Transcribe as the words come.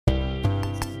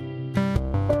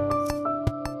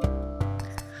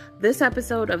This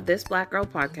episode of This Black Girl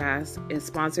Podcast is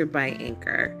sponsored by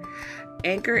Anchor.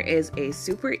 Anchor is a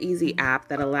super easy app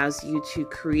that allows you to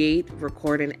create,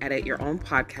 record, and edit your own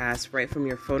podcast right from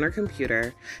your phone or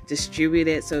computer, distribute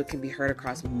it so it can be heard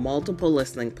across multiple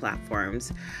listening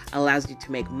platforms, allows you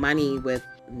to make money with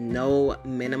no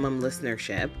minimum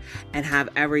listenership, and have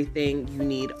everything you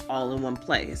need all in one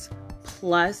place.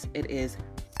 Plus, it is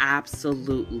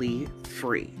absolutely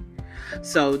free.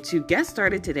 So to get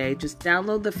started today, just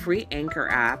download the free Anchor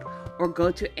app or go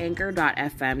to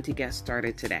anchor.fm to get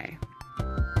started today.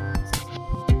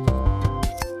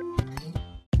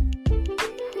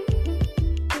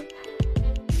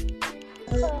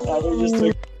 We're just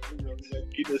like,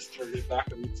 Venus turning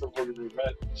back and need some more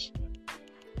revenge.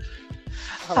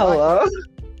 Hello?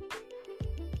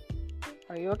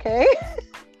 Are you okay?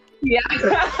 Yeah.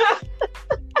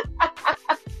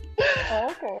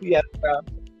 Okay. Yes, bro.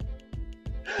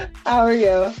 How are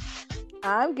you?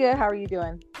 I'm good. How are you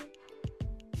doing?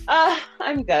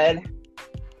 I'm good.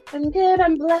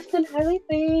 I'm blessed and highly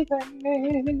favored.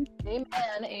 Amen.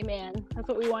 Amen. That's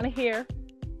what we want to hear.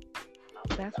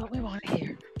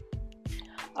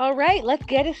 All right, let's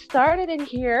get it started in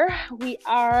here. We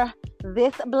are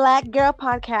This Black Girl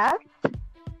Podcast.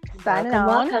 Signing on.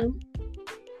 Welcome.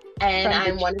 And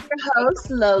I'm one of your hosts,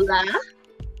 Lola.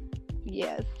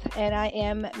 Yes, and I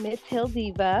am Miss Hill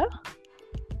Diva.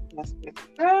 Yes,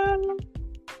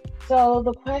 so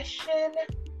the question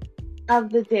of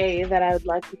the day that I would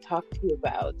like to talk to you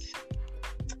about.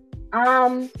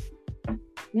 90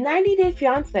 Day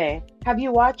Fiancé. Have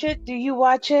you watched it? Do you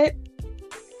watch it?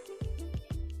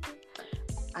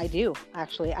 I do,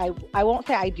 actually. I won't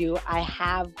say I do. I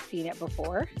have seen it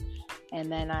before. And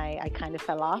then I kind of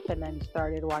fell off and then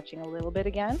started watching a little bit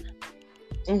again.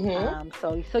 Mm-hmm.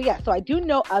 So I do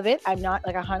know of it. I'm not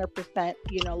like 100%,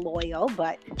 loyal,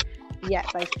 but yes,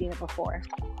 I've seen it before.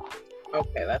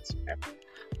 Okay, that's fair.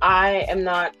 I'm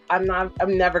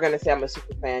never going to say I'm a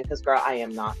super fan because, girl, I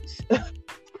am not.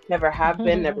 Never have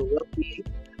been, never will be.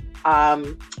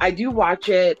 I do watch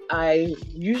it. I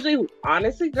usually,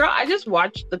 honestly, girl, I just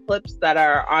watch the clips that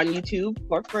are on YouTube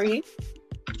for free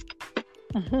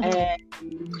and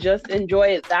just enjoy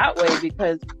it that way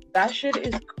because that shit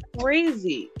is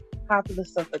crazy, half of the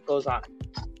stuff that goes on.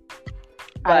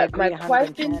 But my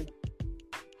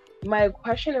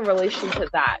question in relation to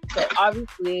that, so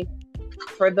obviously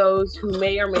for those who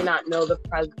may or may not know the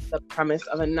premise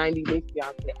of a 90 Day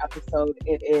Fiancé episode,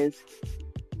 it is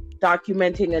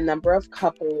documenting a number of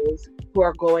couples who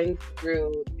are going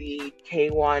through the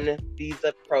K-1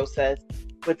 visa process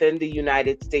within the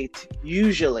United States,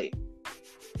 usually.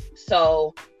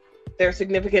 So their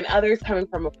significant others coming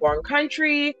from a foreign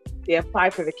country, they apply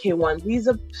for the K-1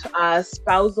 visa,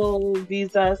 spousal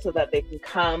visa, so that they can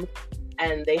come,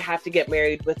 and they have to get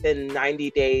married within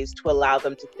 90 days to allow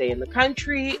them to stay in the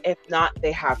country. If not,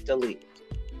 they have to leave.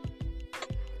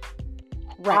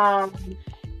 Right.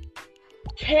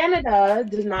 Canada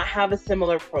does not have a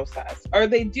similar process, or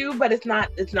they do, but it's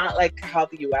not like how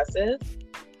the US is.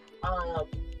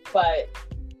 But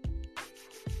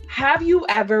have you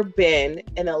ever been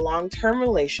in a long-term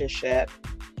relationship,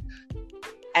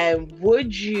 and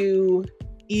would you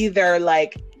either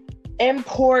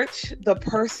import the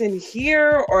person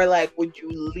here, or would you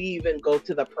leave and go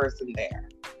to the person there?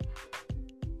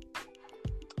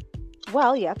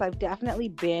 Well, yes, I've definitely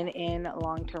been in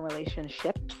long-term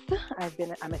relationships.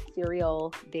 I'm a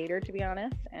serial dater, to be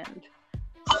honest, and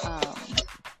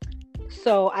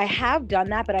so I have done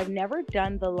that, but I've never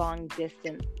done the long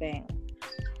distance thing,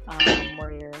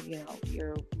 where you're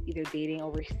either dating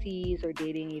overseas or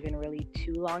dating even really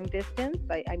too long distance.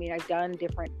 I mean, I've done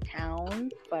different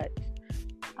towns, but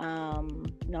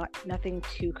nothing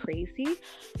too crazy.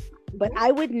 But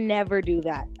I would never do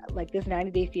that. Like this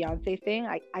 90 Day Fiancé thing,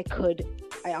 I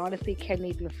honestly can't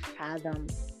even fathom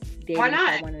dating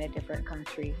someone in a different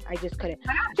country. I just couldn't.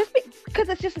 Just because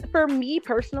it's just, for me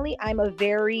personally, I'm a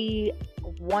very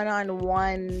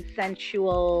one-on-one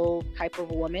sensual type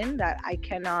of woman that I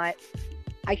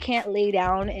can't lay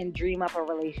down and dream up a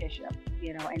relationship,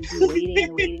 and be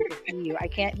waiting to see you. I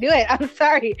can't do it. I'm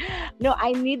sorry. No,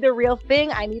 I need the real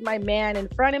thing. I need my man in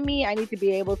front of me. I need to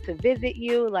be able to visit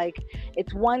you.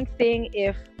 It's one thing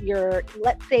if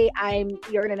let's say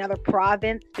you're in another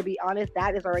province. To be honest,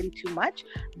 that is already too much.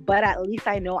 But at least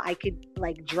I know I could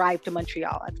drive to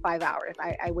Montreal. That's 5 hours.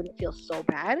 I wouldn't feel so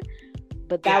bad.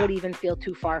 But that would even feel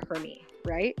too far for me.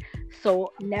 Right?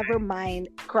 So never mind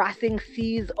crossing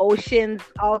seas, oceans,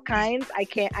 all kinds. I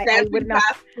can't. I would not.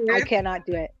 I cannot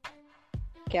do it.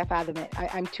 Can't fathom it.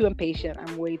 I'm too impatient.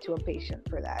 I'm way too impatient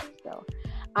for that. So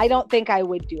I don't think I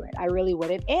would do it. I really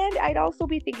wouldn't. And I'd also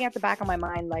be thinking at the back of my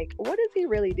mind, like, what is he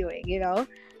really doing? You know,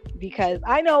 because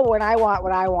I know when I want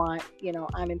what I want, you know,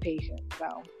 I'm impatient.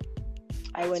 So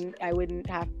I'd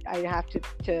have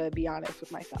to be honest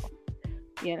with myself,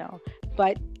 you know.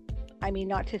 But I mean,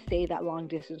 not to say that long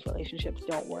distance relationships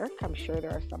don't work. I'm sure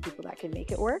there are some people that can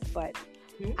make it work, but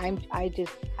I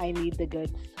need the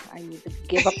goods. I need to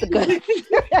give up the goods.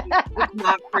 It's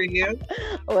not for you.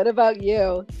 What about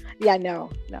you? Yeah,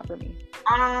 no, not for me.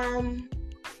 I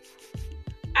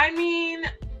mean,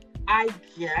 I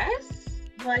guess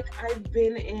like I've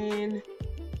been in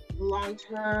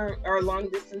long-term or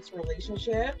long-distance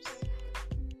relationships.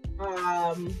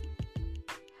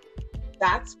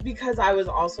 That's because I was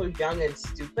also young and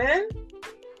stupid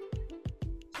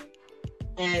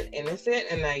and innocent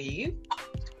and naive.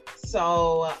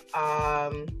 So,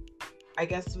 I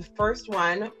guess the first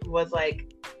one was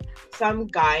like some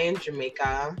guy in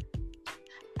Jamaica.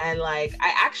 And like,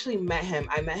 I actually met him.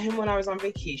 I met him when I was on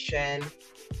vacation.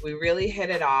 We really hit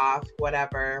it off,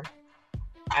 whatever.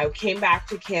 I came back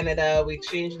to Canada. We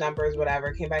exchanged numbers,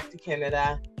 whatever. Came back to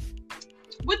Canada.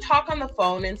 We'd talk on the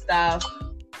phone and stuff.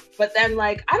 But then,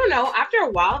 like, I don't know. After a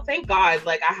while, thank God,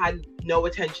 like, I had no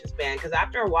attention span. Because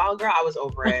after a while, girl, I was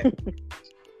over it.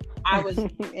 I was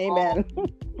Amen.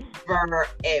 Over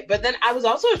it. But then I was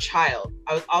also a child.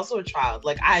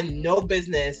 Like, I had no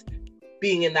business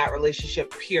being in that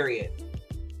relationship, period.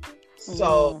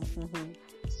 So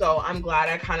I'm glad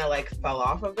I kind of like fell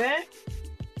off of it.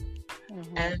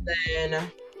 And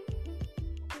then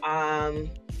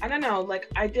I don't know, like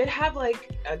I did have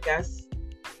like, I guess,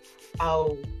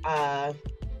 I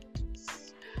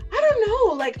don't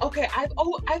know, like, okay, I've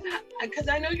because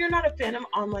I know you're not a fan of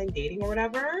online dating or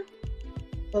whatever,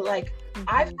 but like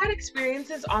I've had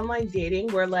experiences online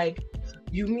dating where like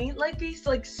you meet like these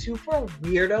like super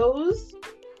weirdos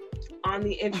on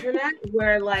the internet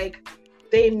where like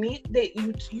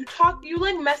you talk, you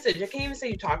like message. I can't even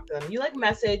say you talk to them. You like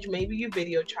message, maybe you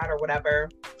video chat or whatever.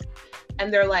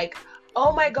 And they're like,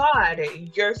 oh my God,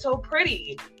 you're so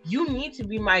pretty. You need to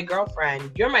be my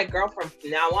girlfriend. You're my girlfriend from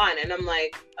now on. And I'm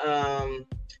like,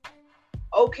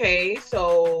 okay,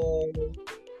 so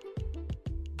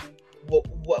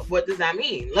what does that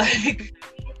mean? Like,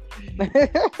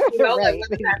 you know, right, like, what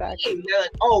does that mean? They're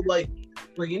like, oh, like,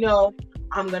 well, you know,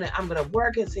 I'm gonna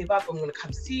work and save up. I'm gonna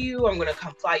come see you. I'm gonna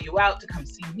come fly you out to come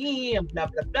see me and blah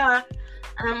blah blah.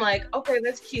 And I'm like, okay,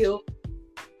 that's cute.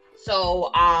 So,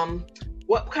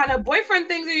 what kind of boyfriend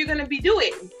things are you gonna be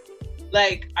doing?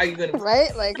 Like, are you gonna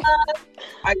right? Like,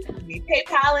 are you gonna be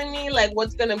PayPaling me? Like,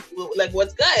 what's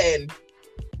good?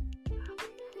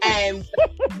 And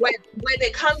when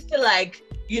it comes to like,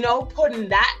 you know, putting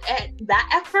that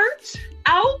effort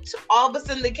out, all of a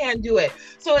sudden they can't do it.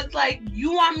 So it's like,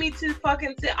 you want me to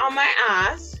fucking sit on my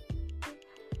ass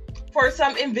for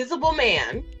some invisible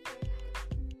man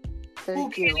who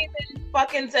can't even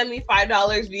fucking send me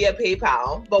 $5 via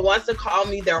PayPal, but wants to call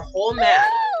me their whole man.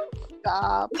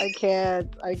 Stop! I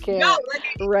can't. No, like,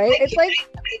 right? It's like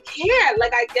I can't.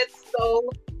 Like, I get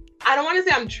so. I don't want to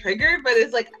say I'm triggered, but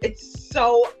it's like it's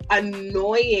so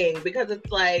annoying because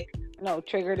it's like. No,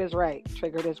 triggered is right.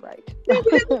 Like,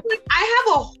 I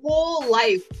have a whole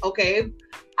life, okay,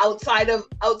 outside of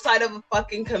a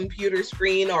fucking computer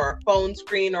screen or a phone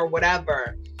screen or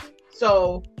whatever.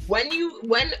 So when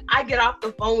I get off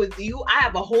the phone with you, I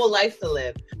have a whole life to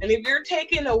live. And if you're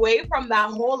taking away from that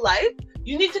whole life,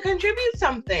 you need to contribute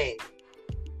something.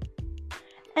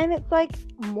 And it's like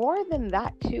more than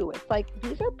that too. It's like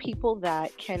these are people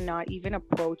that cannot even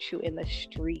approach you in the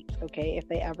streets, okay, if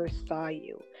they ever saw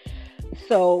you.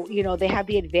 So, you know, they have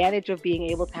the advantage of being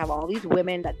able to have all these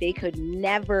women that they could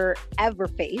never, ever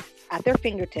face at their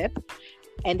fingertips.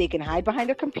 And they can hide behind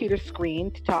a computer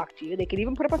screen to talk to you. They can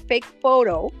even put up a fake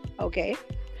photo, okay?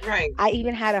 Right. I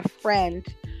had a friend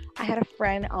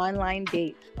online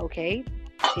date, okay?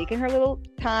 Taking her little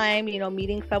time, you know,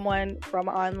 meeting someone from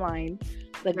online.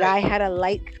 The guy had a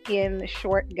light-skinned,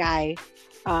 short guy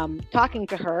talking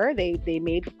to her. They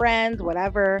made friends,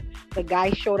 whatever. The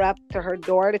guy showed up to her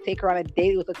door to take her on a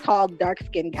date. It was a tall,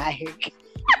 dark-skinned guy.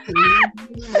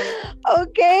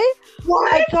 Okay?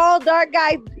 What? A tall, dark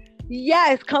guy.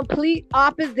 Yes, complete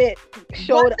opposite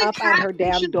showed up on her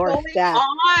damn doorstep.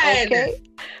 Okay?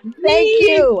 Thank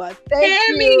you.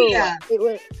 It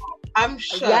was, I'm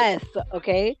sure. Yes,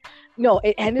 okay. No,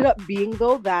 it ended up being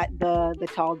though that the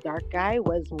tall dark guy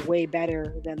was way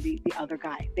better than the other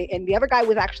guy. And the other guy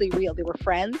was actually real. They were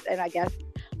friends, and I guess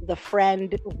the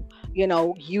friend,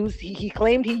 he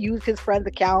claimed he used his friend's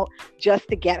account just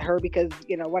to get her because,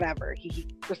 whatever. He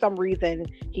for some reason,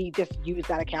 he just used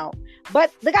that account.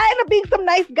 But the guy ended up being some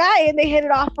nice guy and they hit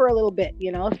it off for a little bit,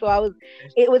 So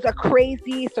it was a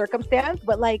crazy circumstance,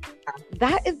 but like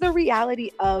that is the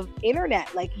reality of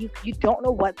internet. Like you don't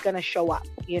know what's going to show up,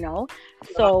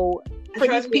 So for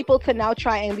these people to now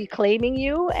try and be claiming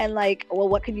you and like, well,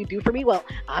 what can you do for me? Well,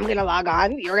 I'm going to log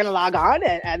on, you're going to log on,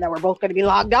 and then we're both going to be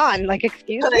logged on. Like,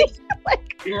 excuse me?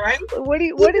 Like, right? What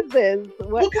is this?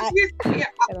 I'll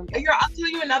tell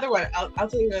you another one. I'll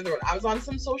tell you another one. I was on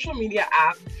some social media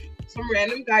app. Some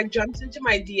random guy jumps into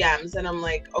my DMs and I'm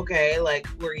like, okay, like,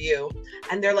 who are you?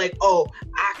 And they're like, oh,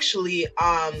 actually,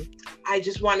 I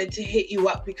just wanted to hit you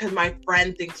up because my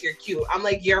friend thinks you're cute. I'm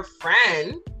like, your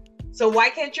friend? So why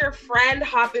can't your friend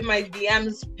hop in my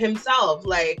DMs himself?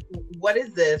 Like, what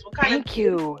is this? What kind of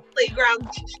playground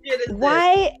shit is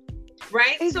why? This?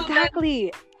 Right?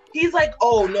 Exactly. So he's like,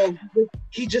 oh no,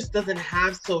 he just doesn't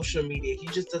have social media.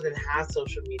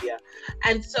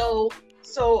 And so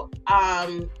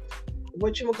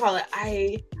whatchamacallit,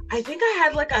 I think I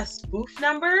had like a spoof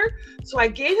number. So I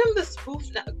gave him the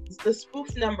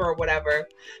spoof number or whatever,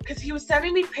 because he was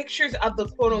sending me pictures of the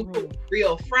quote unquote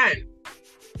real friend.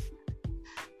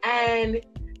 And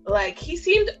like he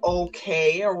seemed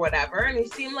okay or whatever, and he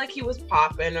seemed like he was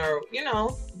popping or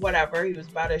whatever, he was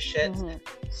about his shit.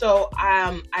 So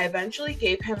I eventually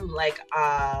gave him like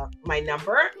my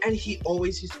number, and he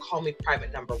always used to call me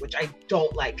private number, which I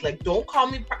don't like. Like, don't call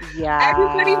me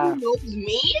everybody who knows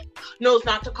me knows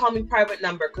not to call me private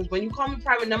number, because when you call me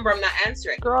private number, I'm not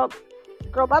answering. Girl,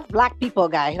 that's black people,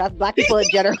 guy. That's black people in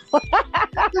general.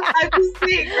 I'm just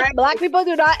saying, right? Black people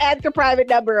do not answer private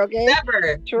number, okay?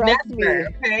 Never. Trust me.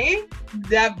 Okay?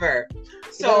 Never.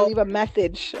 So leave a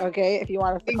message, okay, if you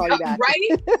want us to call you back.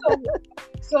 Right?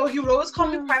 So he would always call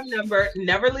me private number,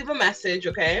 never leave a message,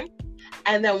 okay?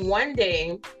 And then one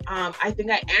day, I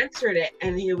think I answered it,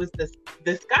 and he was this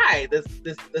guy,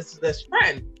 this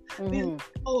friend. He's like,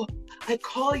 oh, I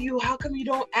call you. How come you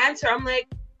don't answer? I'm like,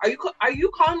 are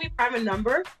you calling me private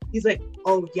number? He's like,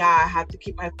 oh yeah, I have to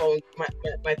keep my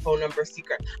phone number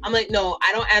secret. I'm like, no,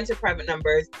 I don't answer private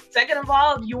numbers. Second of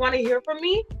all, if you want to hear from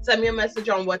me, send me a message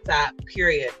on WhatsApp,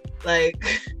 period. Like,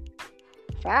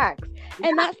 facts.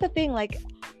 And that's the thing, like,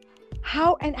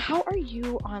 how are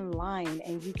you online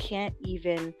and you can't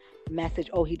even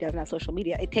message, oh, he doesn't have social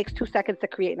media? It takes 2 seconds to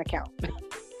create an account.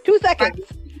 2 seconds.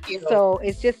 So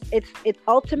it's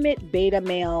ultimate beta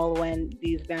male when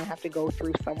these men have to go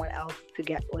through someone else to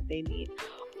get what they need.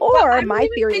 Or my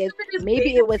theory is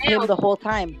maybe it was him the whole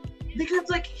time. Because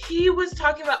like he was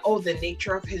talking about, oh, the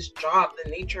nature of his job, the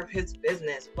nature of his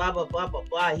business, blah, blah, blah, blah,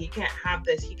 blah. He can't have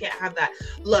this, he can't have that.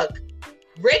 Look,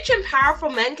 rich and powerful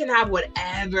men can have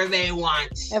whatever they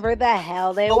want. Whatever the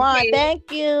hell they want.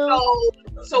 Thank you.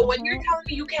 So when you're telling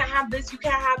me you can't have this, you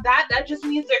can't have that, that just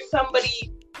means there's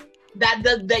somebody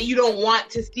that you don't want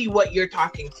to see what you're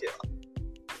talking to.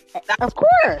 Of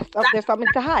course. There's something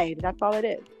to hide. That's all it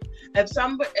is. If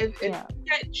you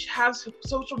can't have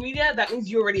social media, that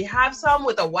means you already have some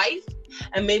with a wife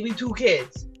and maybe 2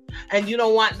 kids. And you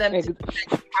don't want them to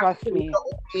trust me.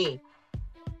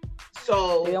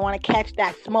 So you don't want to catch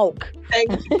that smoke.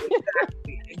 Thank you.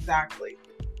 Exactly.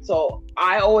 So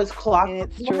I always clock.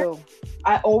 It's true.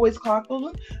 I always clock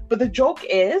them. But the joke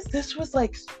is, this was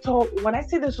like so. When I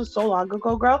say this was so long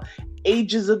ago, girl,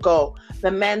 ages ago,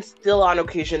 the man still on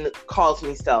occasion calls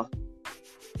me still.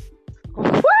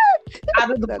 What?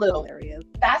 Out of the blue. Hilarious.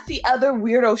 That's the other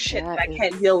weirdo shit that I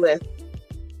can't deal with.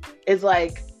 Is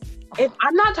like, if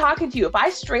I'm not talking to you, if I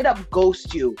straight up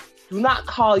ghost you, do not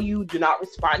call you, do not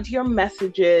respond to your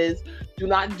messages, do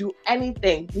not do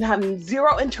anything, you have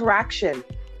 0 interaction.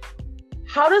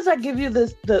 How does that give you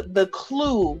the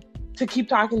clue to keep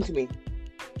talking to me?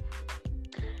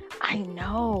 I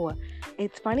know.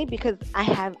 It's funny because I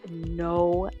have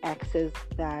no exes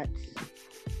that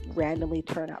randomly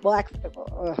turn up. Well,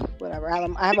 whatever. I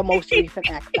have a most recent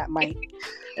ex that might.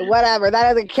 Whatever. That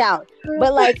doesn't count.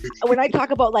 But like when I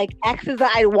talk about like exes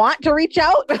that I want to reach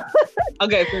out.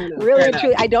 Okay. Fair enough, really and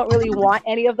truly, I don't really want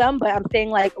any of them. But I'm saying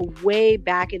like way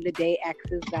back in the day,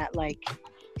 exes that like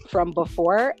from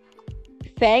before.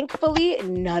 Thankfully,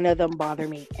 none of them bother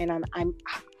me, and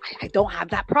I don't have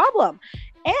that problem.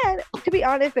 And to be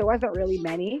honest, there wasn't really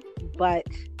many, but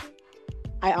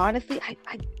I honestly,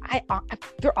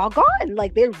 they're all gone.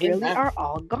 Like they really are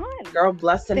all gone. Girl,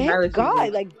 bless and thank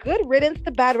God. Like good riddance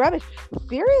to bad rubbish.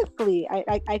 Seriously,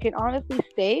 I can honestly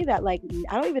say that like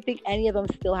I don't even think any of them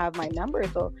still have my number.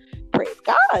 So praise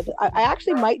God. I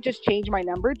actually might just change my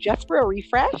number just for a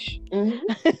refresh.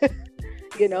 Mm-hmm.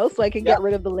 you know, so I can get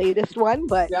rid of the latest one.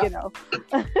 But you know,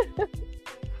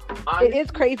 it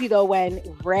is crazy though when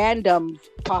randoms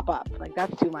pop up. Like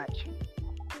that's too much.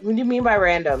 What do you mean by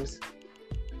randoms?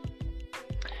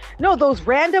 No, those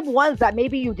random ones that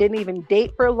maybe you didn't even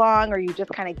date for long, or you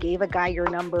just kind of gave a guy your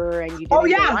number and you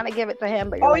didn't even want to give it to him,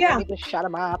 but you're like, let me just shut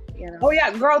him up, you know? Oh yeah,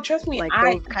 girl, trust me. Like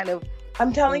those kind of.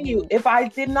 I'm telling you, if I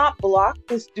did not block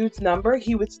this dude's number,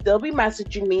 he would still be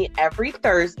messaging me every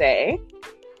Thursday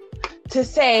to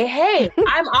say, "Hey,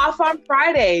 I'm off on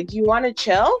Friday. Do you want to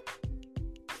chill?"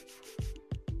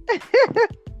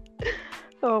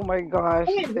 Oh my gosh!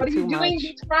 Hey, what are you doing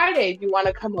this Friday? Do you want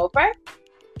to come over?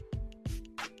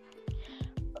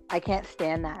 I can't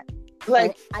stand that.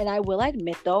 Like, and I will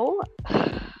admit though,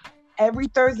 every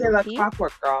Thursday, like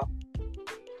clockwork, girl.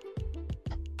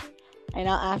 And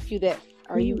I'll ask you this: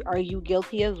 are you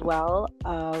guilty as well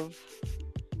of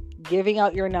giving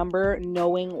out your number,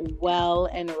 knowing well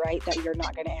and right that you're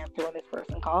not going to answer when this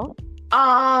person calls?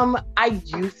 I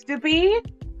used to be,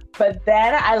 but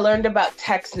then I learned about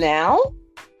text now,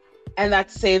 and that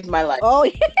saved my life. Oh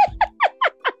yeah.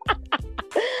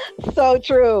 So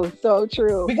true.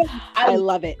 Because I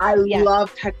love it. I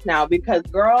love text now because,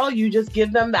 girl, you just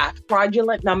give them that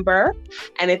fraudulent number,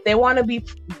 and if they want to be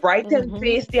bright and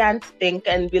feisty and stink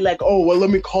and be like, "Oh, well, let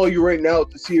me call you right now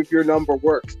to see if your number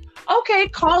works." Okay,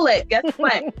 call it. Guess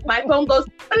what? My phone goes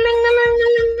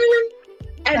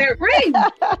and it rings.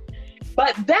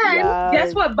 But then,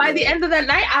 guess what? By the end of that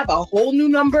night, I have a whole new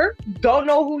number. Don't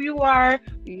know who you are.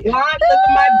 Not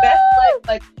living my best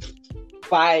life.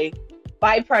 Like,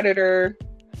 bye, predator.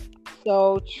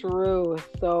 So true.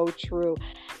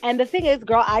 And the thing is,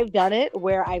 girl, I've done it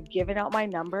where I've given out my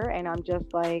number and I'm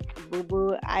just like, boo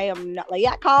boo, I am not like,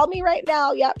 yeah, call me right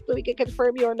now. Yep. So we can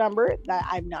confirm your number. That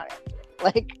I'm not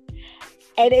answering.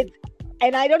 Like,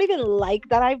 and I don't even like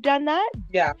that I've done that.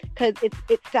 Yeah. Because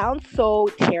it sounds so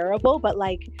terrible, but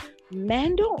like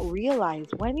men don't realize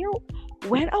when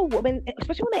a woman,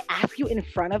 especially when they ask you in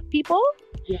front of people,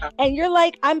 and you're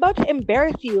like, I'm about to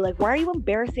embarrass you. Like, why are you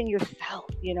embarrassing yourself?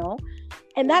 You know?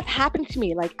 And that's happened to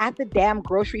me. Like at the damn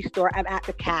grocery store, I'm at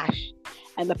the cash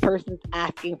and the person's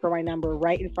asking for my number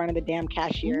right in front of the damn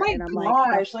cashier. Oh my and I'm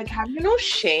gosh, like, have you no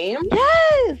shame?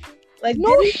 Yes. Like,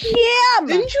 no shame.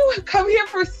 Didn't you come here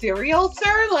for cereal,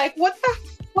 sir? Like, what the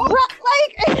fuck?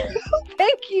 Like,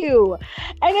 thank you.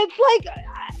 And it's like,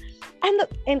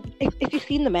 and if you've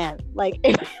seen the man, like,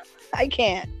 I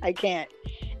can't.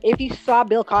 If you saw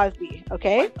Bill Cosby,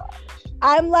 okay?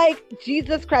 I'm like,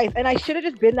 Jesus Christ. And I should have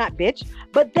just been that bitch.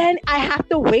 But then I have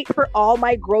to wait for all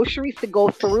my groceries to go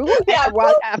through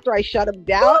after I shut them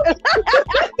down.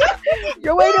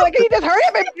 You're waiting, like, can you just hurry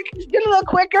up and get a little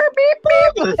quicker? Beep,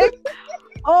 beep. Like,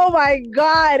 oh my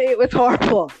God. It was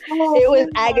horrible. It was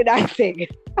agonizing.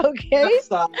 Okay?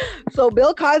 So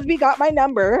Bill Cosby got my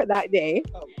number that day.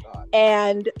 Oh, God.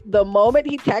 And the moment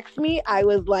he texted me, I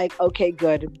was like, okay,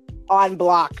 good. On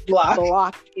blocked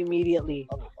immediately.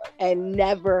 Oh, and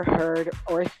never heard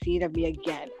or seen of me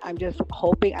again. I'm just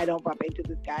hoping I don't bump into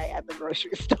this guy at the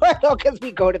grocery store though, because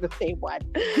we go to the same one.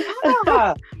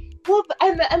 Yeah. Well,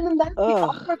 and then that's the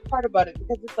awkward part about it,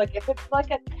 because it's like, if it's like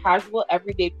a casual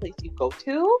everyday place you go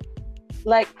to,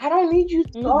 like, I don't need you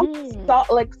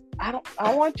like,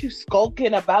 I want you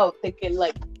skulking about thinking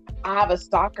like, I have a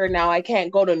stalker now, I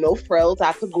can't go to No Frills, I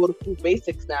have to go to Food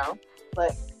Basics now.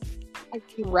 Like,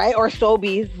 right? Or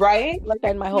Sobeys, right? Like,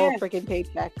 spend my whole freaking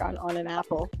paycheck on an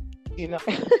apple, you know.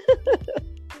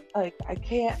 Like, I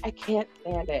can't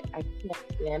stand it.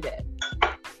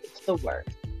 It's the worst.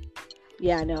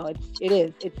 Yeah, no,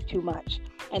 it's too much.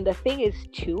 And the thing is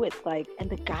too, it's like, and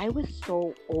the guy was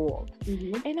so old,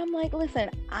 and I'm like, listen,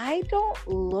 I don't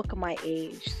look my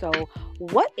age, so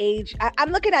what age?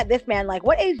 I'm looking at this man like,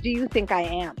 what age do you think I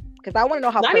am? Because I want to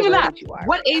know how privileged you are.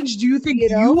 What age do you think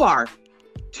you are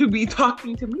to be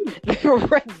talking to me?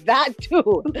 That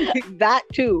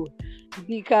too,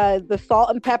 because the salt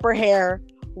and pepper hair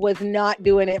was not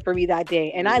doing it for me that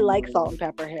day, and I like salt and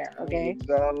pepper hair. Okay,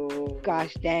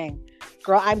 gosh dang,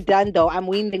 girl, I'm done though. I'm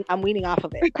weaning off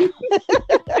of it.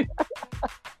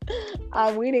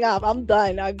 I'm weaning off. I'm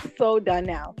done. I'm so done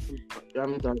now.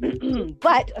 I'm done.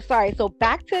 But sorry. So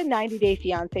back to 90 Day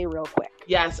Fiance real quick.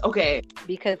 Yes. Okay.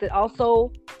 Because it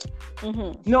also.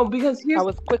 No, because I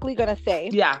was quickly gonna say.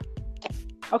 Yeah.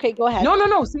 Okay, go ahead.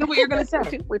 No. See what you're gonna say.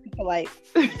 Super polite.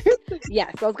 Yeah,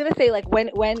 so I was gonna say, like,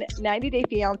 when 90 Day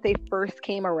Fiance first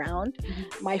came around,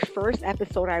 my first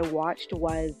episode I watched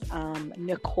was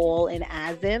Nicole and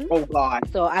Azin. Oh God.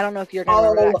 So I don't know if you're gonna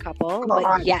remember that couple,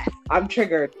 but yes, I'm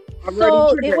triggered. I'm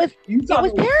triggered. It was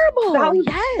terrible.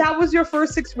 Yes. That was your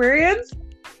first experience?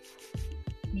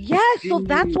 Yes, so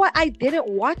that's why I didn't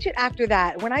watch it after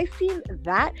that. When I seen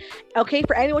that, okay,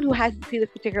 for anyone who hasn't seen this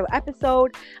particular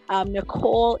episode,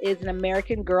 Nicole is an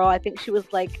American girl. I think she was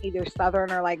like either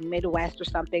Southern or like Midwest or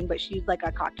something, but she's like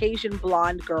a Caucasian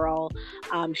blonde girl.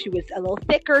 She was a little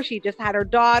thicker. She just had her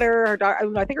daughter.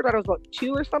 I think her daughter was about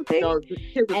 2 or something. No,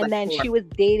 and like then 4. She was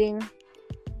dating.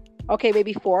 Okay,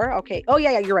 maybe 4. Okay. Oh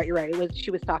yeah, you're right.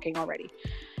 She was talking already.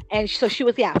 And so she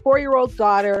was, 4-year-old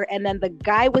daughter. And then the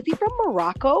guy, was he from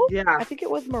Morocco? Yeah. I think it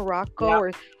was Morocco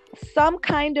or some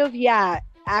kind of,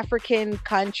 African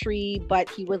country, but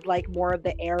he was like more of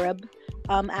the Arab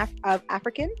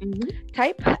African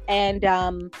type.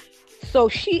 And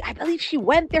so I believe she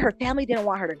went there. Her family didn't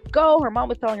want her to go. Her mom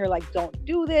was telling her, like, don't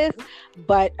do this.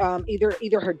 But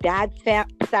either her dad's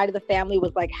side of the family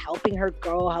was like helping her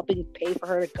go, helping pay for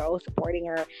her to go, supporting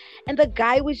her. And the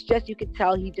guy was just, you could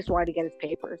tell he just wanted to get his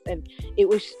papers. And it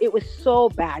was so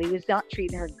bad. He was not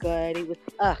treating her good. He was,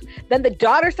 Then the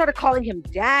daughter started calling him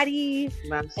daddy.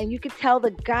 Nice. And you could tell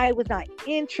the guy was not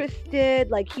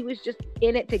interested. Like, he was just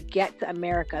in it to get to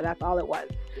America. That's all it was.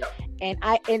 Yep.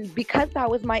 And because that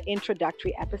was my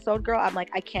introductory episode, girl, I'm like,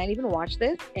 I can't even watch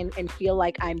this and feel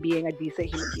like I'm being a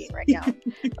decent human being right now,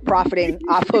 profiting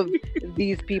off of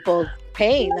these people's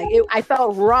pain. Like, I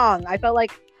felt wrong. I felt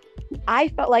like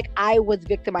I was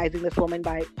victimizing this woman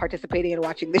by participating and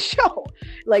watching the show.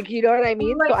 Like, you know what I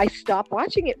mean? So I stopped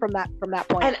watching it from that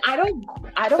point. And I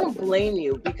don't blame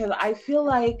you, because I feel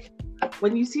like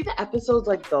when you see the episodes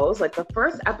like those, like the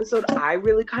first episode I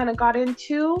really kind of got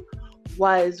into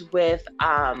was with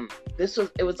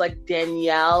it was like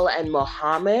Danielle and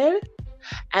Mohammed,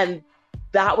 and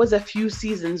that was a few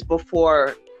seasons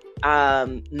before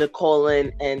Nicole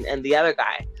and the other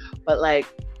guy. But like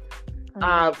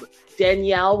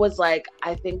Danielle was like,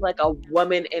 I think like a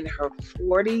woman in her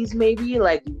 40s, maybe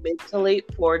like mid to late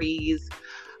 40s.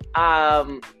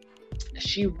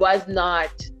 She was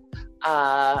not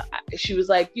she was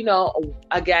like, you know,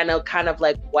 again, a kind of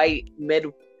like white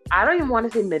I don't even want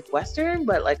to say Midwestern,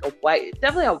 but like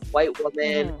definitely a white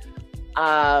woman,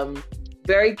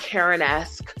 very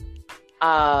Karen-esque,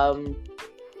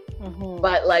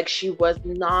 but like she was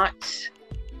not,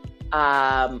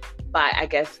 by I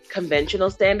guess conventional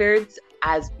standards,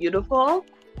 as beautiful,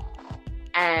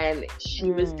 and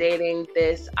she was dating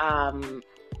this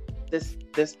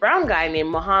this brown guy named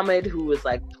Mohammed, who was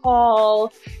like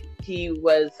tall. He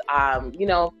was, you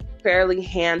know, fairly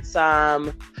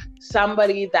handsome.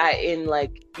 Somebody that in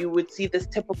like you would see this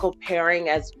typical pairing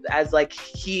as like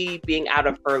he being out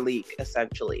of her league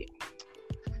essentially,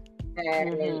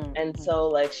 and so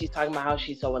like she's talking about how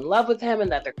she's so in love with him and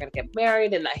that they're gonna get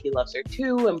married and that he loves her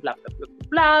too and blah blah blah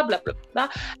blah blah blah blah,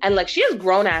 and like she has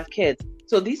grown ass kids.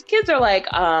 So these kids are like,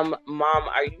 Mom,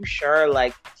 are you sure?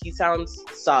 Like, he sounds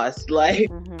sus. Like,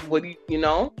 what do you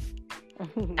know?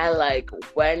 And like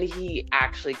when he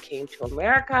actually came to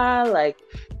America,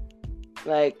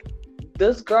 like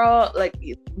this girl, like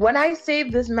when I say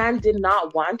this man did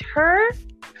not want her,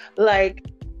 like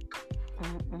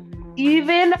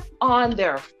even on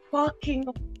their fucking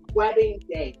wedding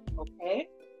day, okay?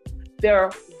 Their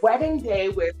wedding day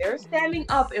where they're standing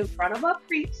up in front of a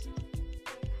priest,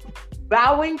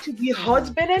 vowing to be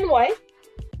husband and wife.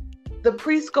 The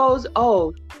priest goes,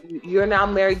 oh, you're now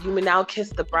married, you may now kiss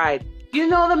the bride. You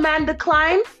know the man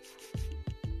declined?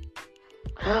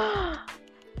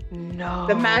 No.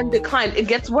 The man declined. It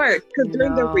gets worse because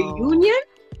during the reunion,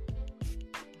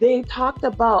 they talked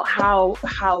about how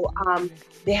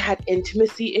they had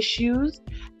intimacy issues,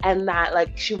 and that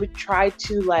like she would try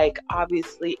to like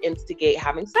obviously instigate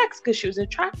having sex because she was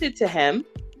attracted to him,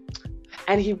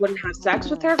 and he wouldn't have sex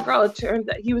with her. Girl, it turned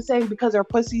out he was saying because her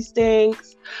pussy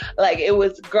stinks. Like it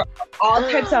was all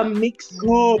types of mixed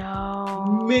so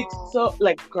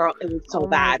like girl, it was so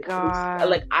bad. It was,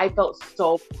 like I felt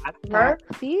so bad for her.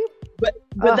 See? But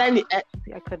then I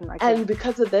couldn't. And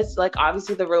because of this, like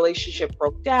obviously the relationship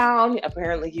broke down.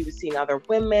 Apparently he was seeing other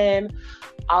women,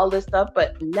 all this stuff.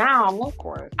 But now, of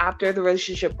course, after the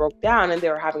relationship broke down and they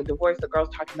were having a divorce, the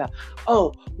girl's talking about,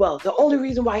 oh, well, the only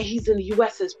reason why he's in the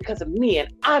US is because of me,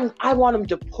 and I want him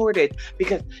deported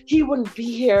because he wouldn't be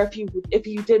here if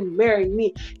he didn't marry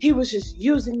me. He was just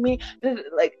using me.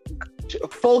 Like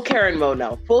full Karen mode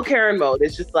now. Full Karen mode.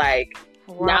 It's just like,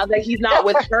 now that he's not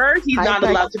with her, he's not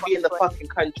allowed to be in the fucking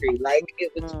country. Like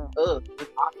it was, it's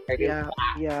awkward.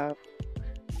 Yeah.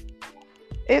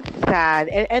 It's sad.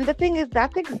 And the thing is,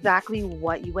 that's exactly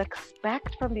what you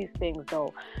expect from these things,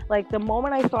 though. Like the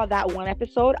moment I saw that one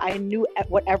episode, I knew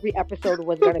what every episode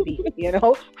was going to be, you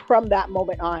know, from that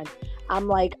moment on. I'm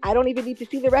like, I don't even need to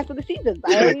see the rest of the seasons.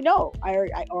 I already know. I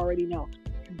already know,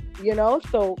 you know?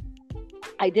 So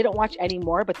I didn't watch any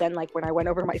more, but then like when I went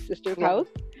over to my sister's house,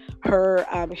 her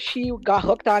she got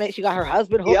hooked on it. She got her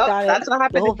husband hooked on it. That's what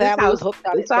happened. The whole family was hooked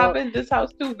on it. This happened in this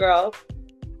house too, girl.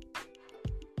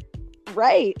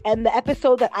 Right. And the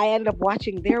episode that I ended up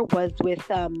watching there was with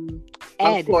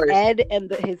Ed. Ed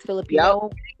and his Filipino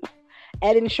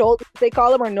Ed and Shoulders, they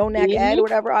call him, or No Neck Ed, or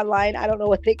whatever online. I don't know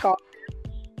what they call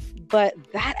him. But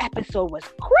that episode was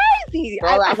crazy.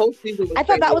 Girl, I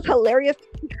thought that was hilarious.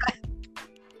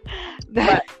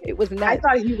 It was nice. I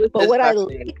thought he was. But what I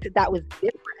liked that was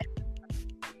different.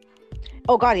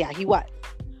 Oh God, yeah, he was.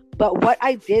 But what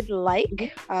I did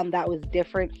like, that was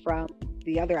different from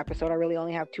the other episode, I really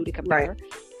only have two to compare,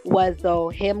 was though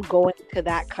him going to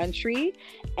that country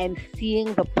and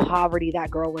seeing the poverty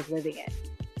that girl was living in.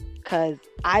 Because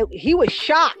he was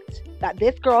shocked that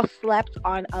this girl slept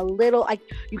on a little, like,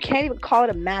 you can't even call it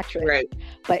a mattress,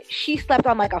 but she slept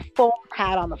on like a foam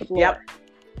pad on the floor.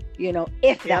 You know,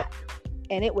 if that.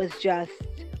 And it was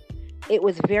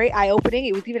very eye-opening.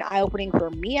 It was even eye-opening for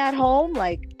me at home.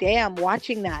 Like, damn,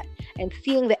 watching that and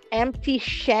seeing the empty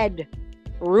shed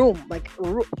room, like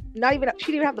not even,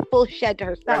 she didn't even have the full shed to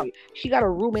herself. She got a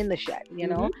room in the shed, you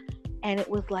know. And it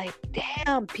was like,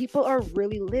 damn, people are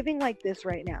really living like this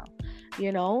right now,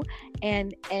 you know.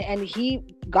 And he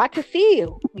got to see,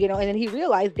 you know, and then he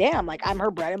realized, damn, like, I'm her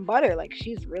bread and butter, like,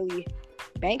 she's really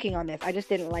banking on this. I just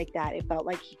didn't like that. It felt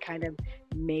like he kind of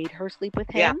made her sleep with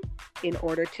him in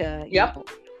order to you know,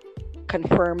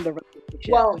 confirm the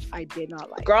relationship, which I did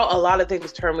not like. Girl, a lot of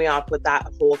things turned me off with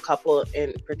that whole couple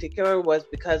in particular was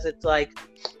because it's like,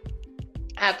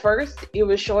 at first it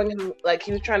was showing him like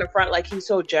he was trying to front like he's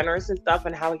so generous and stuff,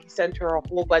 and how he sent her a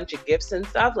whole bunch of gifts and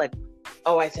stuff, like,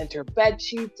 oh, I sent her bed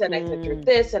sheets and I sent her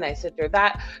this and I sent her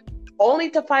that, only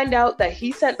to find out that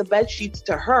he sent the bed sheets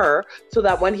to her so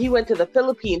that when he went to the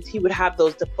Philippines he would have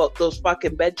those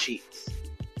fucking bed sheets.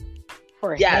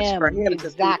 For him,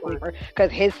 exactly, because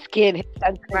his skin,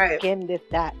 sensitive skin, this,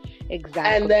 that,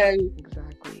 exactly.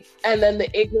 And then the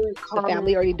ignorant comment, the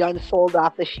family already done sold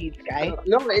off the sheets, guy.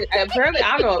 No, apparently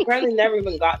I don't know. Apparently, never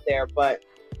even got there, but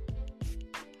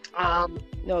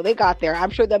no, they got there. I'm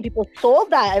sure them people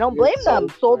sold that. I don't blame them.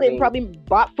 Sold it and probably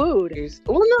bought food.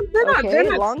 Well, no, they're not.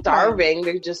 They're not starving.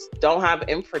 They just don't have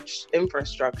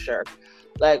infrastructure.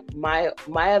 Like my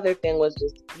other thing was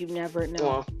just, you never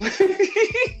know.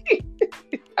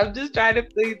 I'm just trying to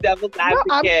play devil's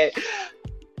advocate.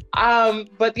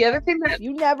 But the other thing that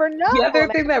you never know. The other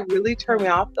thing that really turned me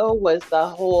off though was the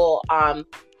whole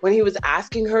when he was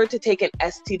asking her to take an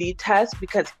STD test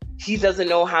because he doesn't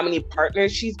know how many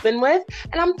partners she's been with,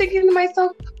 and I'm thinking to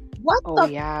myself, what the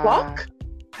fuck?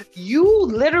 You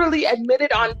literally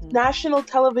admitted on national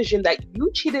television that you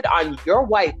cheated on your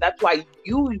wife. That's why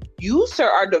you sir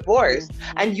are divorced,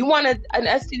 and you want an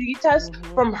STD test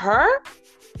from her?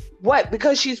 What?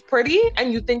 Because she's pretty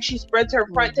and you think she spreads her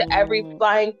front to every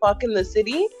flying fuck in the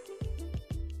city?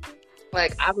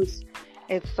 Like, I was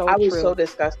so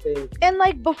disgusting. And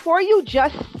like, before you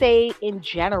just say in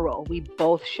general, we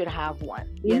both should have one,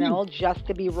 you know, just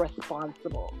to be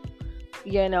responsible.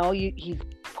 You know, he's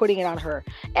putting it on her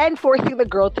and forcing the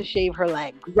girl to shave her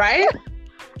legs. Right?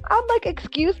 I'm like,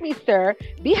 excuse me, sir.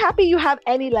 Be happy you have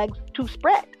any legs to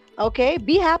spread. Okay?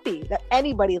 Be happy that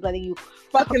anybody is letting you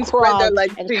fucking spread their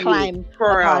legs and to climb you.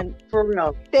 For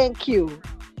real. Thank you.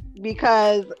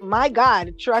 Because my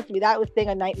God, trust me, that was thing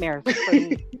of nightmares for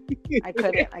me. I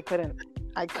couldn't.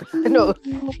 No,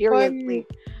 seriously.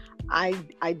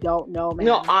 I don't know, man.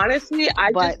 No, honestly,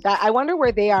 I wonder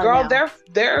where they are. Girl, now.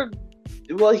 they're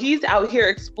well, he's out here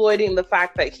exploiting the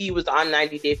fact that he was on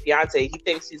 90 Day Fiance. He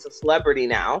thinks he's a celebrity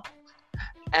now.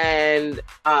 And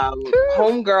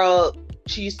homegirl,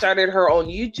 she started her own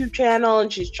YouTube channel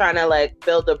and she's trying to like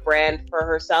build a brand for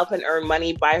herself and earn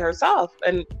money by herself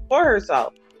and for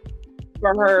herself.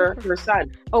 For her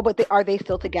son. Oh, but are they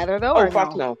still together though? Oh,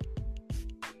 fuck no.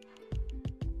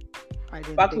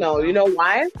 Fuck no. So. You know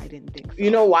why? I didn't think so. You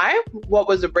know why? What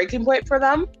was the breaking point for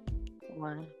them?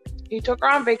 Why? He took her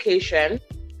on vacation.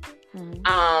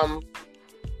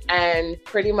 And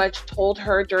pretty much told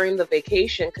her during the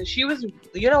vacation, because she was,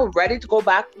 you know, ready to go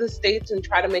back to the States and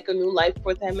try to make a new life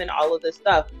with him and all of this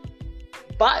stuff.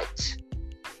 But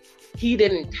he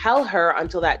didn't tell her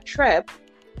until that trip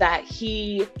that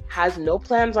he has no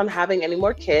plans on having any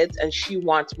more kids and she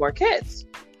wants more kids.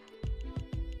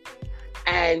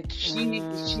 And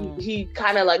he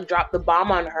kind of like dropped the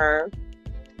bomb on her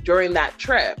during that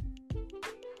trip.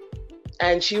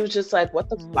 And she was just like, what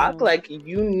the fuck? Like,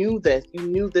 you knew this. You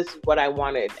knew this is what I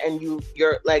wanted. And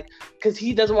you're like, because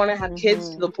he doesn't want to have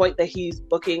kids to the point that he's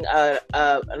booking an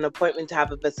appointment to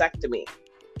have a vasectomy.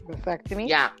 Vasectomy?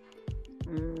 Yeah.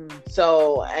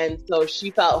 So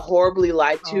she felt horribly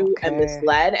lied to and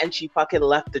misled, and she fucking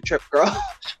left the trip, girl.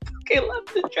 She fucking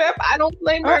left the trip. I don't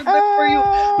blame her. Good for you.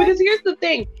 Because here's the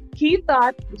thing. He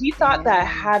thought that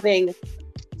having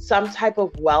some type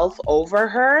of wealth over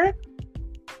her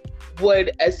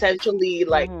would essentially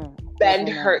like bend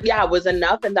her. Yeah, was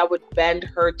enough, and that would bend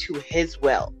her to his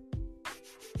will.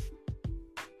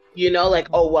 You know, like,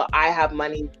 oh, well, I have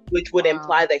money, which would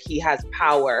imply that he has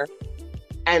power,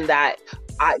 and that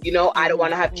I don't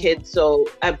want to have kids, so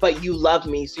but you love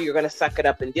me, so you're gonna suck it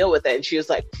up and deal with it. And she was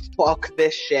like, fuck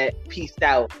this shit, peaced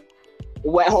out,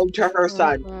 went home to her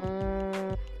son.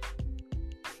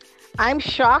 I'm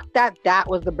shocked that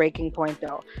was the breaking point,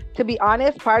 though. To be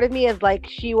honest, part of me is like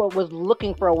she was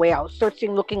looking for a way out,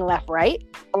 searching, looking left, right,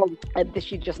 and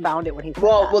she just found it when he said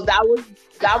well, that was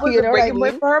a breaking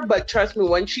point for her. But trust me,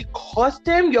 when she cussed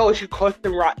him, she cussed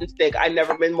him rotten steak. I've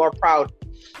never been more proud.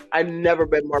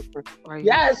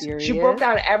 Yes, serious? She broke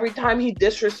down every time he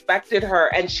disrespected her,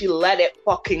 and she let it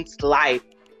fucking slide.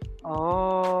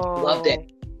 Oh, loved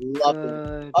it.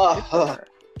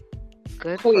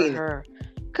 Good Queen. For her.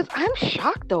 Because I'm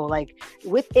shocked though, like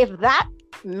if that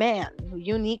man,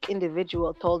 unique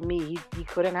individual, told me he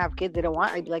couldn't have kids, they don't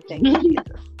want, I'd be like, thank you, Jesus.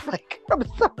 Like, I'm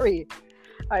sorry,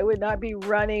 I would not be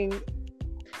running.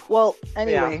 Well,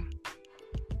 anyway,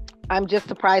 I'm just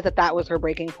surprised that was her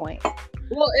breaking point.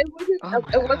 Well, it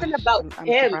wasn't about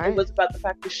him. Surprised. It was about the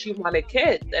fact that she wanted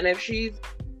kids, and if she's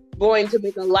going to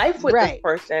make a life with this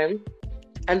person,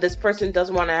 and this person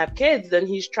doesn't want to have kids, then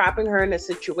he's trapping her in a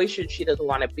situation she doesn't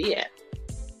want to be in.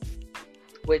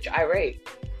 Which I rate.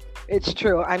 It's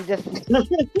true. I'm just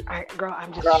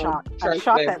shocked. I'm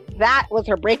shocked that was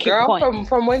her breaking point.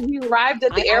 From when he arrived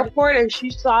at the airport and she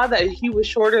saw that he was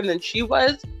shorter than she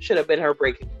was, should have been her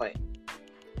breaking point.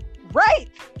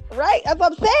 Right. That's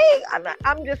what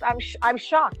I'm saying. I'm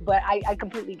shocked, but I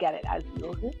completely get it. As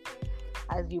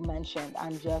you mentioned,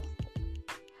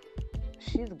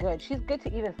 she's good. She's good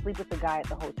to even sleep with the guy at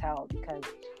the hotel because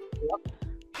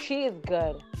she is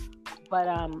good.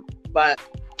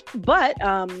 But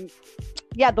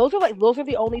yeah, those are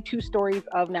the only two stories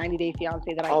of 90 Day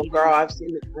Fiancé that I. Oh, girl, I've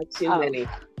seen many.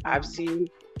 I've seen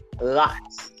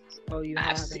lots. Oh, you have.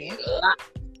 I've seen lots.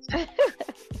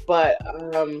 But I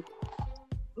don't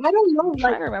know. I'm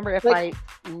trying to remember if I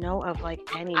know of like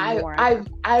any more. I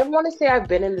don't want to say I've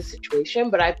been in the situation,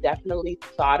 but I've definitely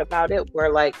thought about it.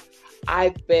 Where like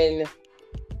I've been.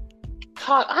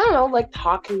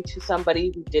 Talking to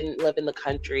somebody who didn't live in the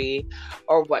country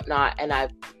or whatnot, and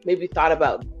I've maybe thought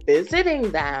about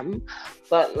visiting them,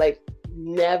 but like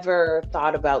never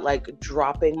thought about like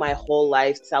dropping my whole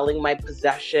life, selling my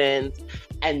possessions,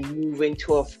 and moving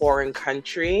to a foreign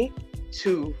country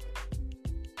to,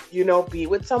 be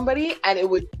with somebody. And it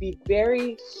would be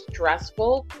very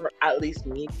stressful, for at least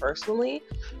me personally,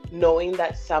 knowing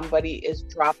that somebody is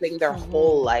dropping their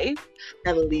whole life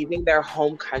and leaving their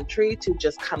home country to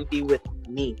just come be with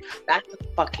me. That's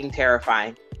fucking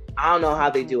terrifying. I don't know how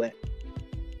they do it.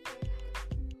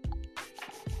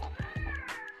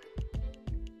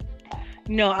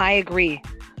 No, I agree.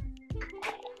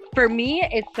 For me,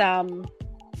 it's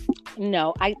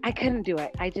no, I couldn't do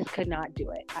it. I just could not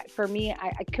do it. For me,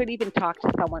 I couldn't even talk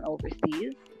to someone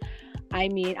overseas. I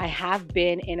mean, I have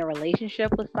been in a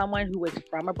relationship with someone who was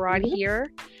from abroad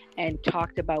here and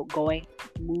talked about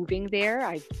moving there.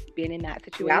 I've been in that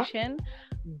situation. Yeah.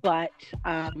 But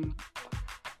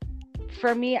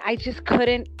for me, I just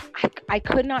couldn't, I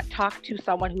could not talk to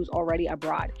someone who's already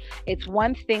abroad. It's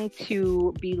one thing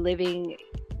to be living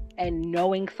and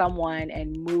knowing someone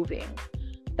and moving.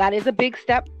 That is a big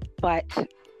step, but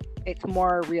it's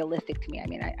more realistic to me. I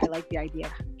mean, I like the idea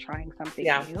of trying something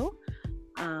new.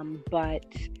 But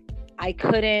I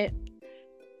couldn't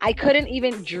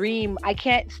even dream. I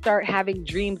can't start having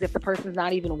dreams if the person's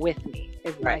not even with me,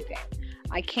 is my thing.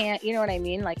 I can't, you know what I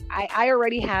mean? Like, I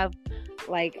already have,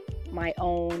 like, my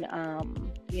own,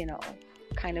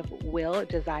 kind of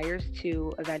desires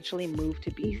to eventually move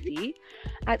to BC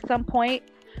at some point.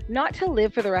 Not to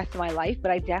live for the rest of my life, but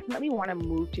I definitely want to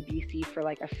move to BC for,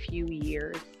 like, a few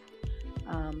years,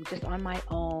 just on my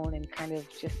own and kind of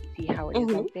just see how it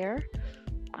is out there.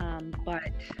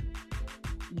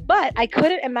 But I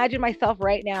couldn't imagine myself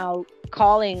right now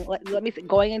going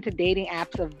into dating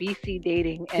apps of BC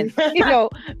dating and,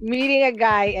 meeting a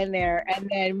guy in there and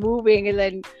then moving and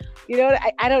then,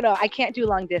 I don't know. I can't do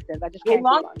long distance. I just can't do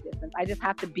long distance. I just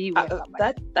have to be with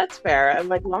somebody. That's fair. And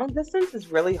like long distance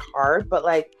is really hard, but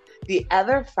like the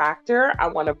other factor I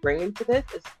want to bring into this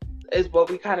is what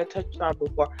we kind of touched on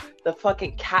before, the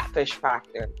fucking catfish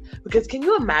factor. Because can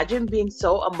you imagine being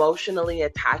so emotionally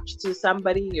attached to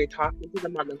somebody? You're talking to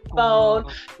them on the phone,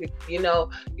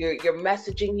 you're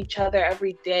messaging each other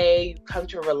every day, you come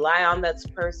to rely on this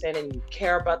person and you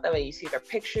care about them and you see their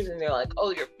pictures and they're like,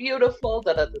 oh, you're beautiful,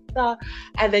 da da da da.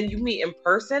 And then you meet in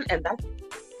person and that's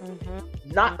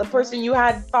not the person you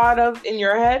had thought of in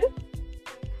your head.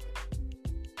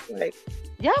 Like,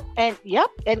 and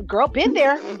girl, been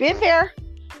there,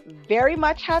 very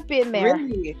much have been there,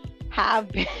 really? Have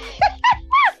been,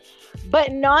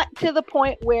 but not to the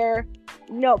point where,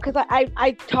 no, because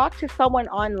I talked to someone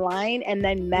online and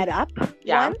then met up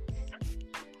once,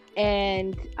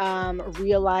 and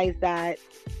realized that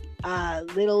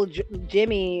little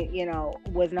Jimmy,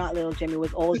 was not little Jimmy,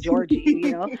 was old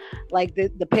Georgie, like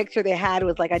the picture they had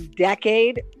was like a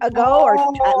decade ago, or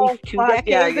at least 2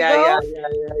 decades ago.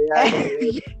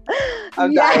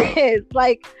 Yes,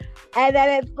 like, and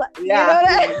then it's like,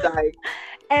 like,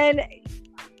 and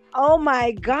oh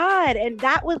my God, and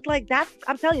that was like,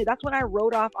 I'm telling you, that's when I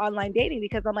wrote off online dating,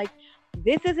 because I'm like,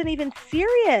 this isn't even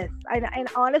serious. And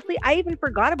honestly, I even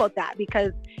forgot about that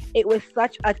because it was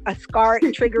such a scar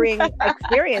triggering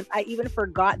experience. I even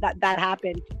forgot that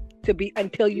happened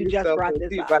until you just brought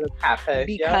this up.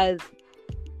 Because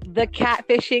the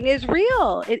catfishing is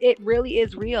real. It really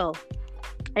is real.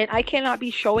 And I cannot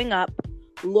be showing up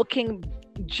looking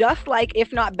just like,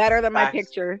 if not better than my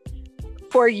picture,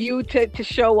 for you to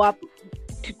show up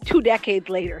 2 decades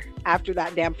later after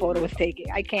that damn photo was taken.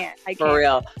 I can't. For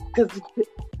real. Because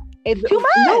it's too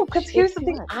much. No, because here's the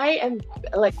thing. I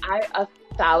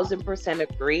 1,000%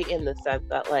 agree in the sense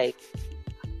that, like,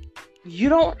 you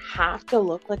don't have to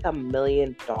look like $1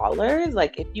 million.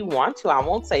 Like, if you want to, I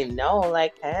won't say no.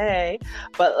 Like, hey,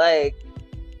 but like,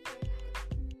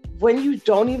 when you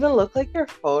don't even look like your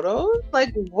photos,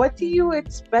 like, what do you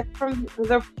expect from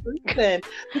the person?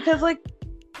 Because, like,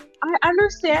 I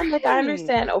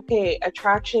understand, okay,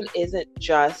 attraction isn't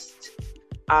just,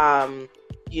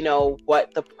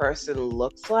 what the person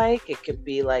looks like. It could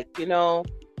be like,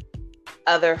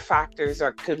 other factors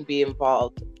could be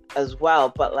involved as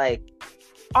well. But like,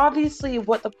 obviously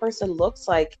what the person looks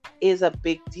like is a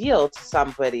big deal to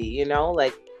somebody,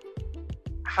 like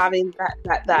having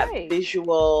that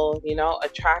visual,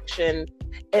 attraction,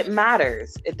 it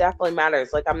matters. It definitely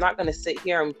matters. Like, I'm not going to sit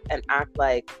here and act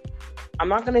like, I'm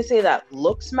not going to say that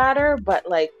looks matter, but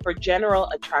like for general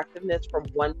attractiveness from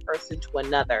one person to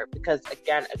another, because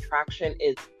again, attraction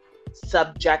is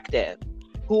subjective.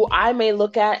 Who I may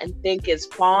look at and think is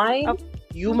fine,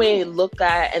 you may look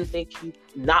at and think he's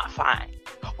not fine.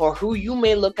 Or who you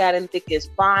may look at and think is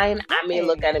fine, I may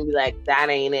look at and be like, that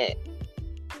ain't it.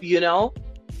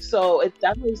 So it's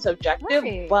definitely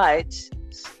subjective, but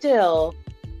still,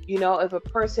 if a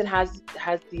person has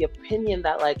the opinion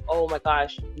that like, oh my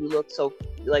gosh, you look so,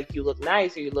 like, you look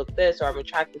nice, or you look this, or I'm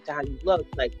attracted to how you look,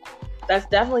 like, that's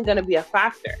definitely going to be a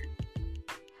factor.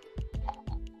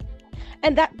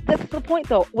 And that's the point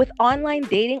though. With online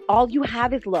dating, all you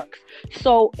have is looks.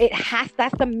 So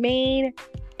that's the main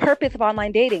purpose of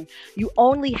online dating. You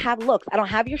only have looks. I don't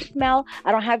have your smell.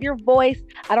 I don't have your voice.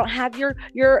 I don't have your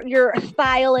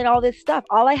style and all this stuff.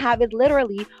 All I have is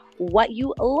literally what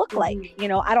you look like.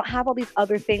 I don't have all these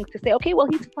other things to say, okay, well,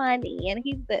 he's funny and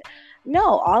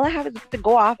no, all I have is to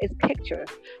go off is pictures.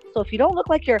 So if you don't look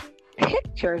like your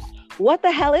pictures, what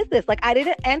the hell is this? Like, I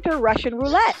didn't enter Russian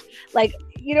roulette. Like,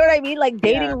 you know what I mean? Like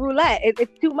dating roulette.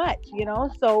 It's too much,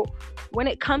 So when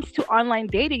it comes to online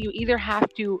dating, you either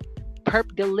have to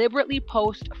deliberately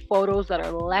post photos that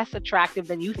are less attractive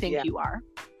than you think you are,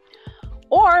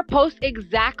 or post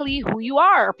exactly who you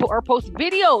are, or post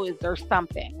videos or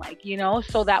something, like,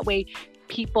 so that way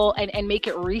people, and make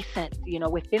it recent,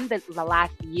 within the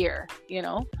last year,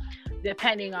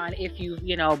 depending on if you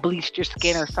bleached your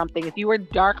skin or something. If you were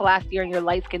dark last year and you're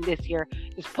light skinned this year,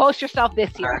 just post yourself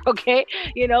this year, okay?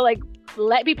 Like,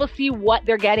 let people see what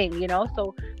they're getting,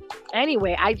 So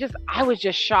anyway, I was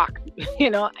just shocked,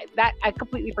 that I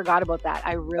completely forgot about that.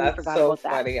 I really forgot about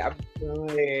that. That's so funny. I'm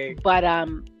dying. But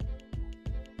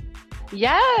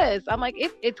yes, I'm like,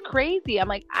 it's crazy. I'm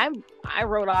like, I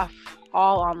wrote off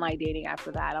all online dating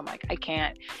after that. I'm like, I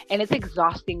can't. And it's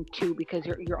exhausting too, because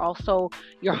you're also,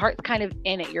 your heart's kind of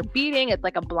in it. You're beating. It's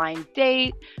like a blind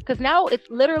date, because now it's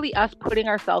literally us putting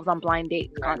ourselves on blind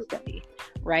dates constantly,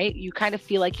 right? You kind of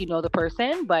feel like you know the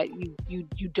person, but you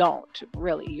don't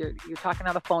really. You're talking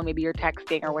on the phone, maybe you're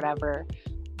texting or whatever.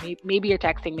 Maybe you're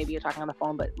texting, maybe you're talking on the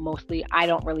phone, but mostly I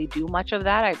don't really do much of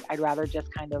that. I'd rather just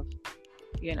kind of,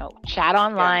 chat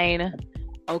online.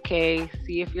 Okay,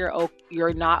 see if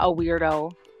you're not a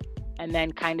weirdo, and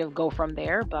then kind of go from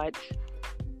there. But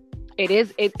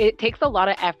It takes a lot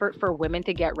of effort for women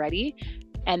to get ready,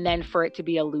 and then for it to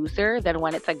be a looser than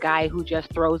when it's a guy who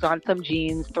just throws on some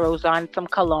jeans, throws on some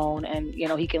cologne, and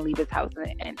he can leave his house.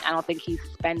 And I don't think he's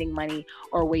spending money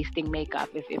or wasting makeup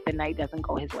if the night doesn't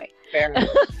go his way. Fair.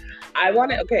 I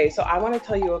want to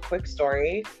tell you a quick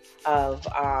story of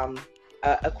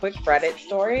a quick Reddit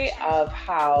story of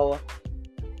how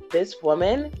this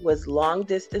woman was long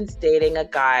distance dating a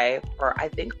guy for I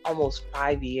think almost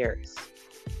 5 years.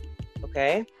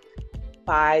 Okay,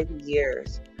 5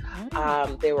 years.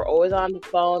 They were always on the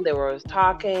phone. They were always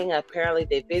talking. Apparently,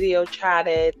 they video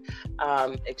chatted,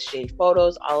 exchanged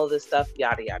photos, all of this stuff,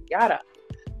 yada, yada, yada.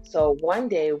 So one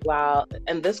day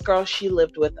and this girl, she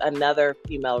lived with another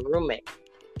female roommate.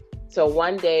 So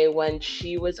one day when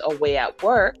she was away at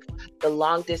work, the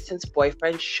long distance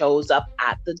boyfriend shows up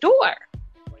at the door.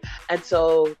 And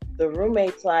so the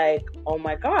roommate's like, oh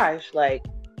my gosh, like,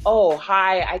 oh,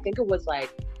 hi. I think it was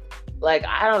like,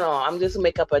 I don't know, I'm just gonna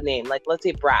make up a name. Like, let's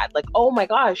say Brad. Like, oh my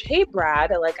gosh, hey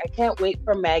Brad. Like, I can't wait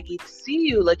for Maggie to see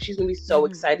you. Like, she's gonna be so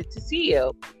excited to see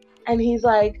you. And he's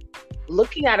like,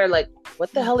 looking at her like,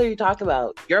 what the hell are you talking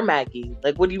about? You're Maggie.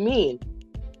 Like, what do you mean?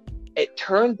 It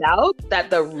turns out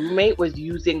that the roommate was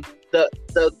using the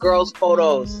girl's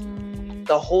photos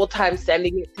the whole time,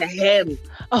 sending it to him.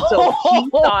 So he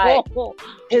thought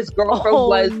his girlfriend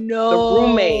was the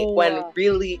roommate when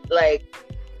really, like,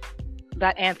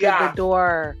 that answered the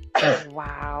door.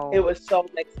 Wow. It was so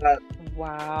mixed up.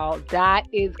 Wow. That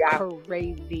is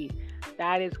crazy.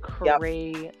 That is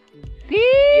crazy.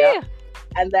 Yep.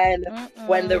 And then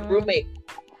when the roommate...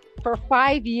 For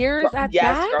 5 years at that?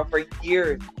 Yes, girl, for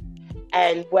years.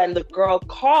 And when the girl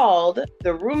called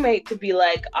the roommate to be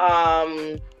like,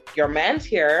 your man's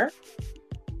here.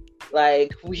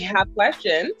 Like, we have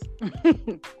questions.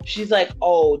 She's like,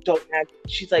 oh, don't answer.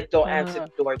 She's like, don't answer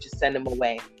the door. Just send him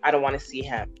away. I don't want to see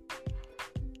him.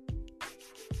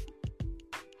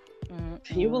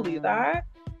 Can you believe that?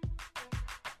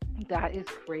 That is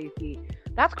crazy.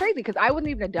 That's crazy, because I wouldn't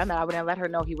even have done that. I wouldn't have let her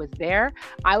know he was there.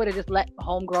 I would have just let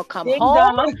homegirl come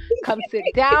home, come sit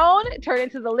down, turn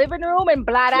into the living room, and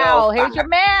blot out. Here's your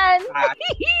man.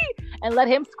 And let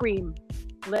him scream.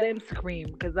 Let him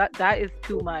scream, because that is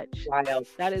too much. Wild.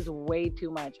 That is way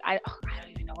too much. I don't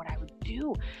even know what I would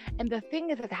do. And the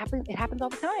thing is, it happens all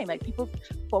the time. Like, people's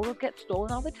photos get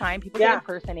stolen all the time. People get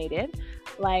impersonated.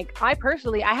 Like, I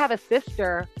have a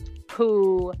sister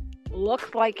who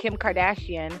looks like Kim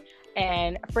Kardashian,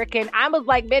 and freaking, I was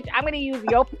like, bitch, I'm gonna use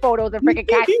your photos and freaking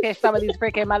catfish some of these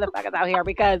freaking motherfuckers out here,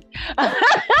 because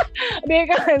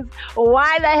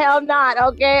why the hell not?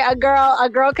 Okay, a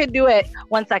girl could do it.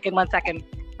 One second.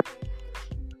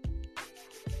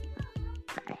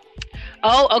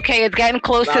 Oh, okay, it's getting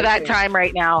close to that time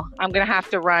right now. I'm gonna have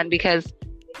to run, because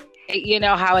you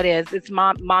know how it is. It's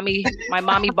my mommy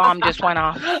bomb just went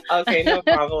off. Okay, no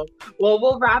problem. Well,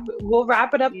 we'll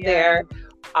wrap it up there.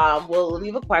 We'll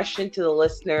leave a question to the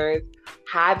listeners.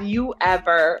 Have you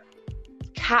ever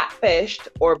catfished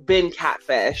or been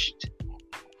catfished?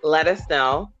 Let us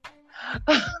know.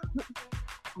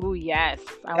 Oh, yes.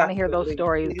 I want to hear those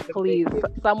stories, please.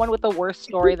 Someone with a worse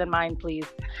story than mine, please.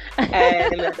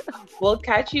 And we'll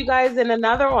catch you guys in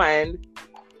another one.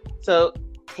 So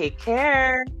take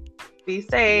care. Be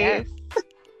safe. Yes.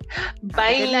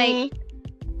 Bye. Good night.